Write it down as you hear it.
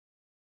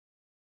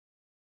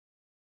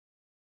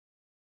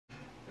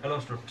Hello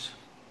students.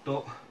 तो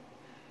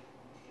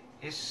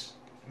इस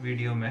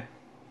video में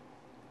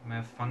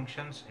मैं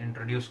फंक्शंस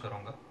इंट्रोड्यूस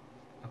करूंगा।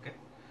 ओके,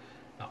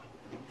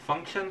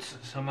 फंक्शंस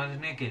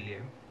समझने के लिए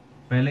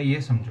पहले ये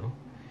समझो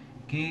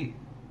कि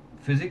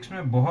फिजिक्स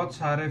में बहुत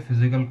सारे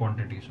फिजिकल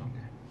क्वांटिटीज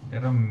होंगे।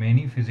 There are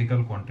many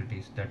physical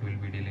quantities that will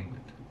be dealing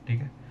with.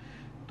 ठीक है,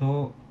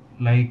 तो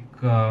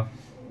like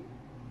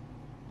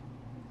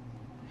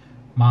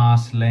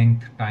mass,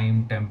 length, time,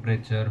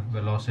 temperature,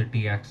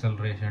 velocity,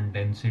 acceleration,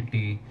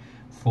 density,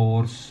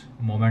 force,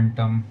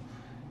 momentum,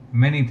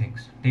 many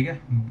things. ठीक है,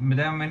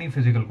 there are many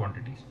physical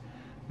quantities.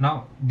 Now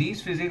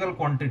these physical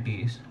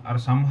quantities are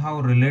somehow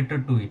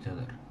related to each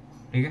other.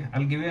 ठीक है,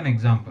 I'll give you an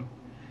example.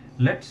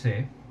 Let's say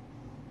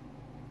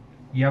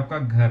ये आपका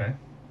घर है,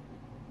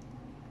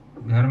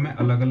 घर में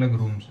अलग अलग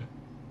रूम्स है।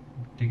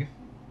 ठीक है,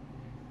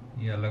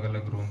 ये अलग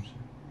अलग रूम्स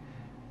है।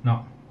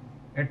 Now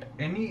at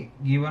any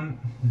given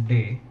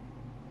day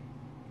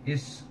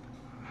इस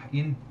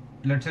इन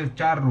लेट्स से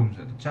 4 रूम्स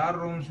है, तो 4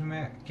 रूम्स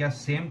में क्या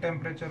सेम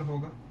टेम्परेचर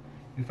होगा?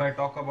 If I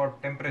talk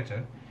about temperature,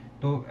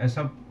 तो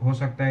ऐसा हो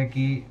सकता है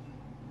कि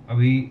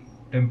अभी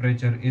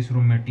टेम्परेचर इस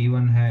रूम में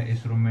T1 है,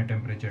 इस रूम में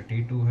टेम्परेचर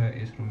T2 है,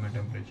 इस रूम में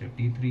टेम्परेचर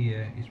T3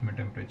 है, इसमें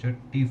टेम्परेचर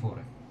T4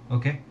 है।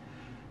 Okay,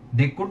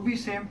 they could be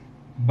same,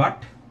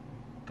 but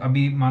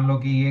अभी मान लो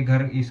कि ये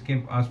घर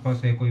इसके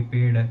आसपास है, कोई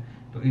पेड़ है,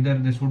 तो इधर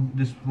this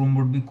room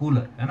would be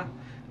cooler, है ना,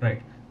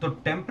 राइट। तो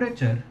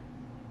temperature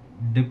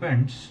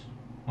depends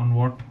on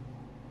what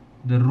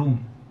the room,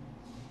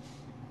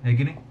 है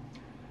कि नहीं?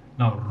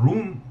 नाउ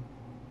रूम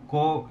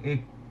को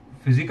एक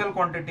फिजिकल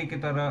क्वांटिटी की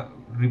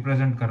तरह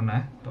रिप्रेजेंट करना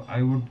है, तो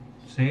I would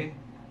say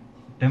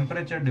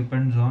temperature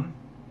depends on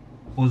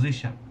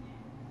position.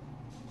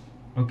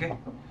 Okay,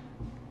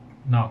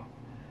 now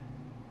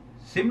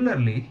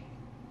similarly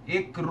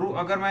एक रूम,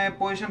 अगर मैं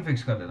पोजीशन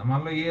फिक्स कर देता,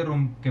 मान लो ये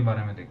रूम के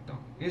बारे में देखता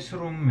हूँ, इस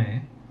रूम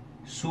में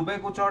सुबह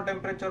कुछ और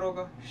टेम्परेचर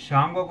होगा,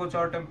 शाम को कुछ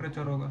और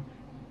टेम्परेचर होगा।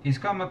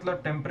 इसका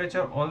मतलब temperature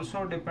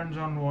also depends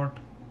on what?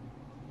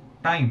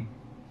 Time,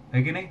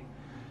 है कि नहीं?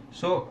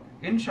 सो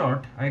in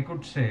short I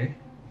could say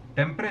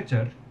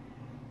temperature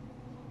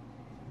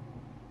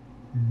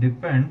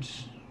depends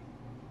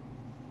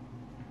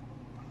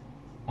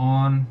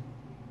on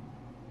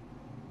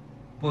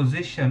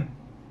position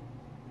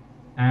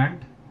and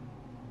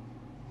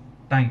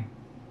time.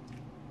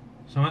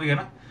 समझ गए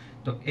ना?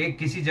 तो एक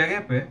किसी जगह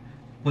पे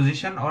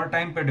पोजीशन और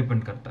टाइम पे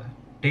डिपेंड करता है।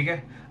 ठीक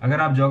है,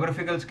 अगर आप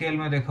ज्योग्राफिकल स्केल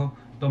में देखो,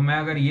 तो मैं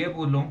अगर ये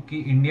बोलूं कि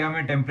इंडिया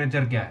में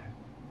टेम्परेचर क्या है,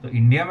 तो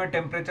इंडिया में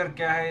टेम्परेचर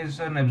क्या है is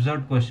an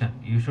absurd question.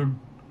 You should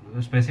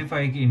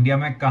specify कि इंडिया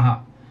में कहाँ।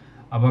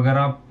 अब अगर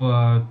आप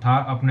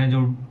अपने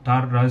जो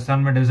थार राजस्थान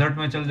में डेजर्ट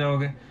में चल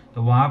जाओगे,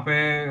 तो वहां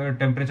पे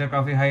टेम्परेचर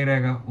काफी हाई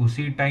रहेगा।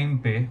 उसी टाइम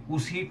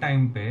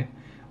पे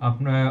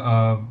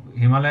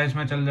अपने हिमालयस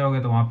में चल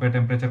जाओगे, तो वहां पे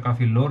टेम्परेचर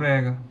काफी लो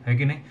रहेगा, है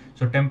कि नहीं?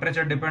 सो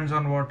temperature depends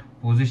on what?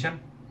 Position,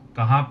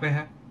 कहाँ पे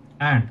है,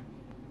 एंड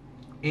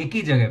एक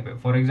ही जगह पे।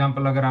 फॉर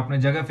एग्जाम्पल, अगर आपने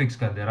जगह फिक्स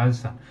कर दिया,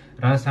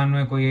 राजस्थान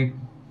में कोई एक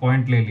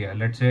पॉइंट ले लिया,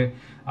 लेट्स से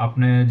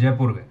आपने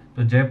जयपुर गए,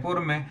 तो जयपुर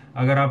में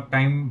अगर आप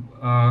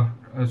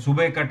टाइम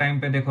सुबह का टाइम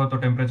पे देखो तो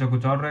टेम्परेचर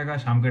कुछ और रहेगा,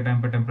 शाम के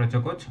टाइम पे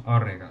टेम्परेचर कुछ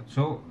और रहेगा।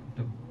 सो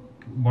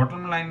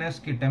बॉटम लाइन इज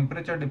कि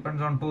temperature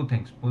depends on 2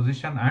 things,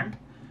 position and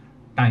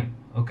time.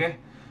 Okay,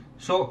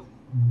 so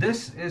this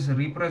is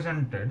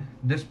represented,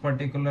 this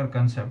particular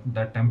concept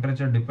that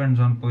temperature depends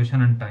on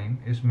position and time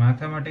is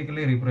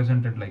mathematically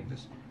represented like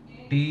this.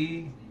 T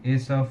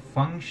is a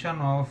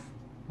function of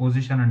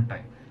position and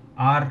time.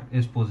 R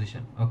is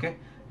position, okay,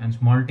 and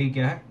small t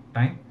क्या है?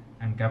 Time,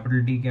 and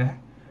capital T क्या है?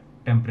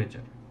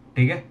 Temperature.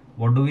 ठीक है,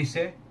 what do we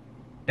say?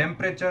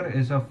 Temperature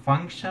is a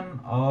function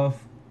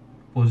of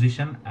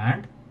position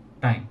and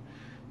time.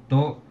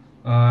 तो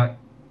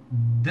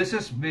this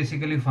is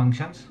basically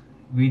functions.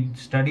 We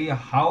study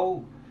how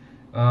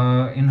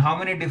in how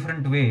many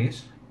different ways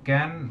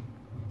can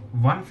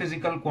one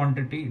physical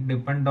quantity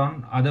depend on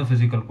other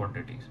physical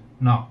quantities.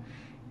 Now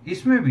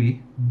इसमें भी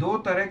 2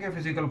 तरह के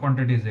physical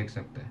quantities देख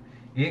सकते हैं,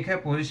 एक है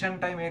पोजीशन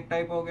टाइम, एक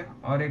टाइप हो गया,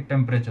 और एक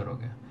टेम्परेचर हो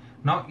गया।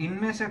 नाउ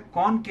इनमें से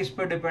कौन किस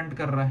पे डिपेंड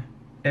कर रहा है?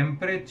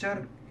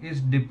 Temperature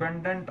is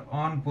dependent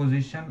on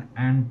position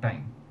and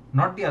time,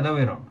 not the other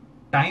way around.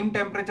 Time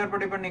temperature पे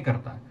डिपेंड नहीं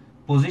करता है,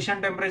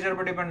 पोजीशन टेम्परेचर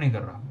पे डिपेंड नहीं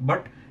कर रहा,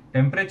 बट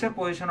टेम्परेचर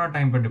पोजीशन और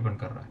टाइम पे डिपेंड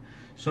कर रहा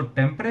है। सो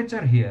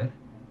temperature here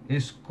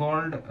is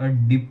called a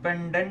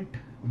dependent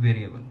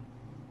variable,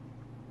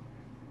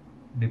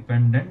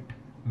 dependent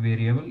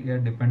variable या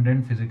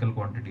डिपेंडेंट फिजिकल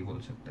क्वांटिटी बोल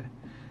सकते हैं।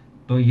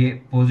 तो ये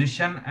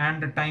पोजीशन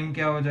एंड टाइम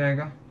क्या हो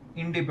जाएगा?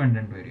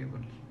 Independent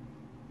variable.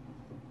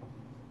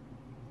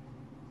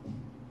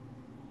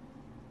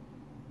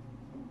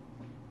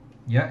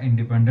 या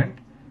इंडिपेंडेंट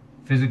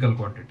फिजिकल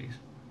क्वांटिटीज।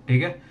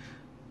 ठीक है,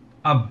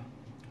 अब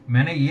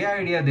मैंने ये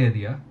आइडिया दे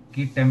दिया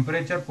कि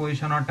टेम्परेचर,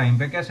 पोजीशन और टाइम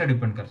पे कैसे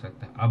डिपेंड कर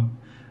सकता है। अब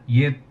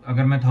ये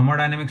अगर मैं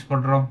थर्मोडायनेमिक्स पढ़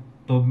रहा हूं,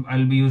 तो I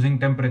will be using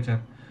temperature.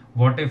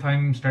 What if I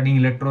am studying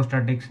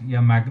electrostatics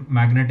या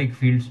मैग्नेटिक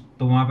फील्ड्स,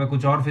 तो वहां पे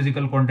कुछ और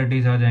फिजिकल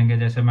क्वांटिटीज आ जाएंगे,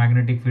 जैसे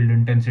मैग्नेटिक फील्ड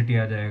इंटेंसिटी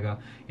आ जाएगा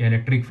या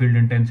इलेक्ट्रिक फील्ड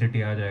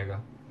इंटेंसिटी आ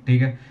जाएगा।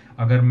 ठीक है,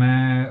 अगर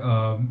मैं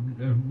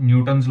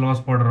न्यूटन्स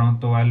लॉस पढ़ रहा हूँ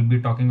तो I will be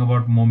talking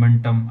about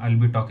momentum, I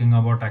will be talking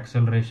about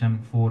acceleration,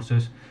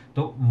 forces.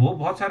 तो वो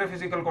बहुत सारे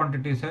फिजिकल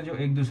क्वांटिटीज है जो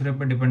एक दूसरे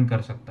पे डिपेंड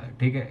कर सकता है।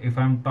 ठीक है, if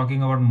I am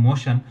talking about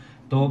motion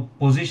तो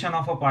position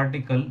of a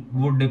particle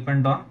would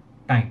depend on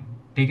time.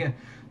 ठीक है,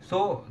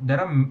 सो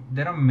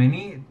there are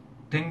many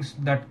things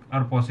that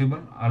are possible,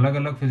 अलग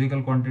अलग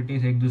फिजिकल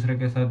क्वांटिटीज एक दूसरे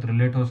के साथ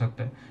रिलेट हो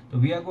सकते हैं। तो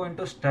we are going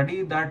to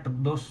study that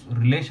those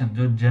relation,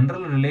 जो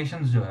जनरल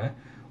रिलेशंस जो है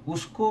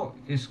उसको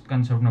इस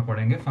कंसेप्ट में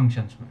पढ़ेंगे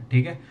फंक्शंस में।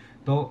 ठीक है,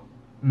 तो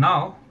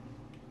now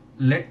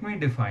let me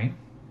define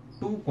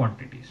two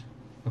quantities.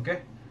 Okay,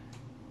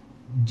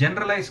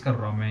 generalise कर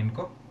रहा हूं मैं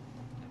इनको।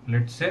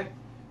 Let's say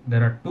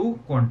there are two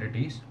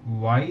quantities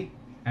y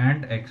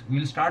and x.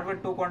 We'll start with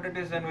two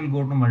quantities, then we'll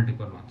go to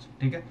multiple ones.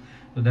 ठीक है,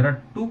 so there are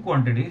two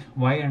quantities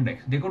y and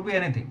x. They could be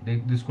anything.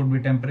 This could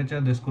be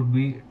temperature, this could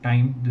be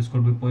time, this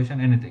could be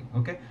position, anything.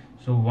 Okay,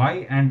 so y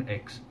and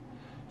x.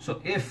 So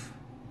if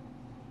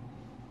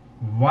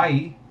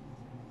y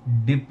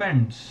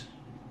depends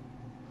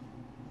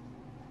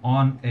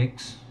on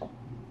x,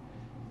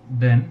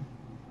 then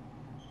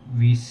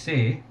we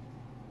say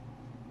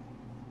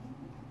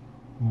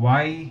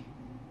y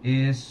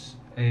is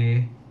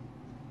a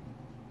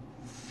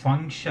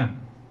function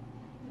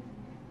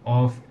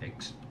of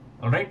x.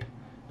 all right,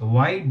 तो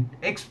y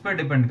x पे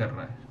depend कर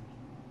रहा है,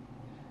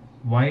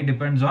 y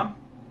depends on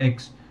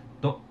x,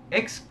 तो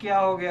x क्या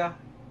हो गया,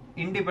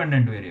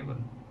 independent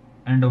variable,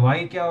 and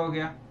y क्या हो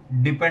गया,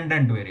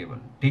 डिपेंडेंट वेरिएबल।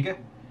 ठीक है,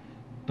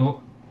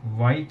 तो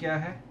y क्या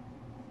है,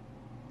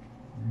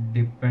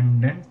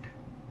 डिपेंडेंट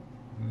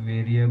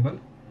वेरिएबल,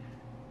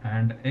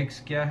 एंड x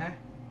क्या है,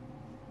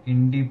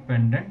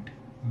 इंडिपेंडेंट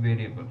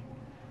वेरिएबल।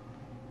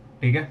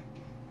 ठीक है,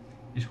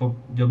 इसको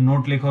जब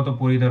नोट लिखो तो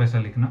पूरी तरह से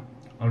लिखना।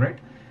 Alright,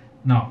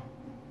 now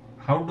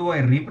how do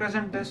I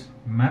represent this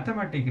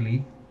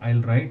mathematically, I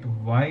will write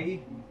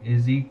y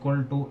is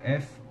equal to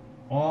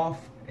f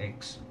of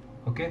x.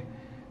 Okay,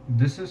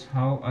 this is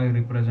how I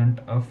represent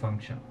a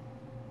function.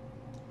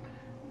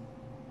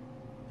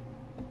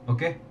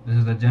 Okay, this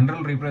is the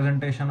general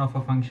representation of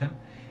a function.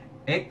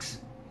 X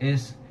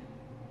is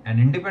an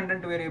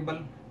independent variable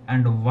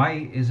and y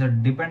is a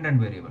dependent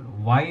variable.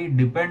 Y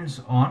depends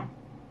on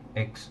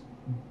x,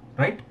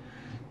 right?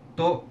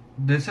 तो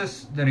this is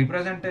the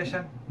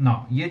representation. Now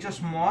ये जो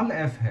small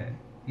f है,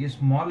 ये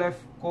small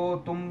f को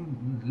तुम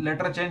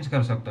letter change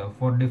कर सकते हो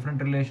for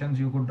different relations.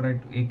 You could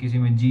write, एक किसी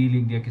में g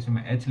लिख दिया, किसी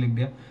में h लिख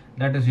दिया,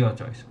 दैट इज योर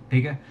चॉइस.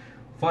 ठीक है,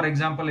 फॉर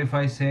एग्जाम्पल इफ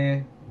आई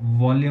से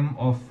volume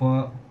of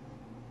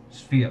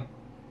sphere,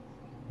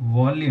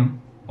 volume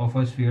of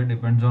a sphere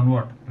depends on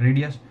what,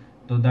 radius,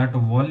 so that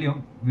volume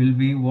will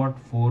be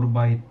what, 4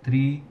 by 3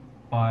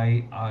 pi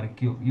r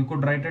cube. You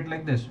could write it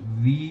like this,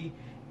 v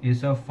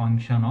is a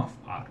function of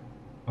r.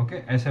 okay,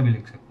 ऐसा भी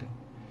लिख सकते हो.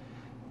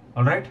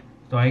 alright,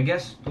 तो I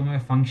guess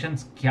तुम्हें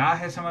functions क्या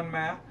है समझ में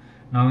आया.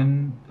 now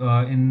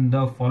in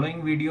the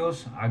following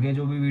videos, आगे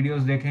जो भी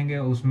videos देखेंगे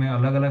उसमें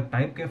अलग अलग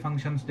टाइप के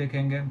functions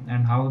देखेंगे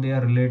and how they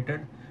are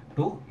related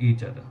to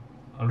each other.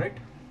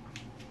 alright.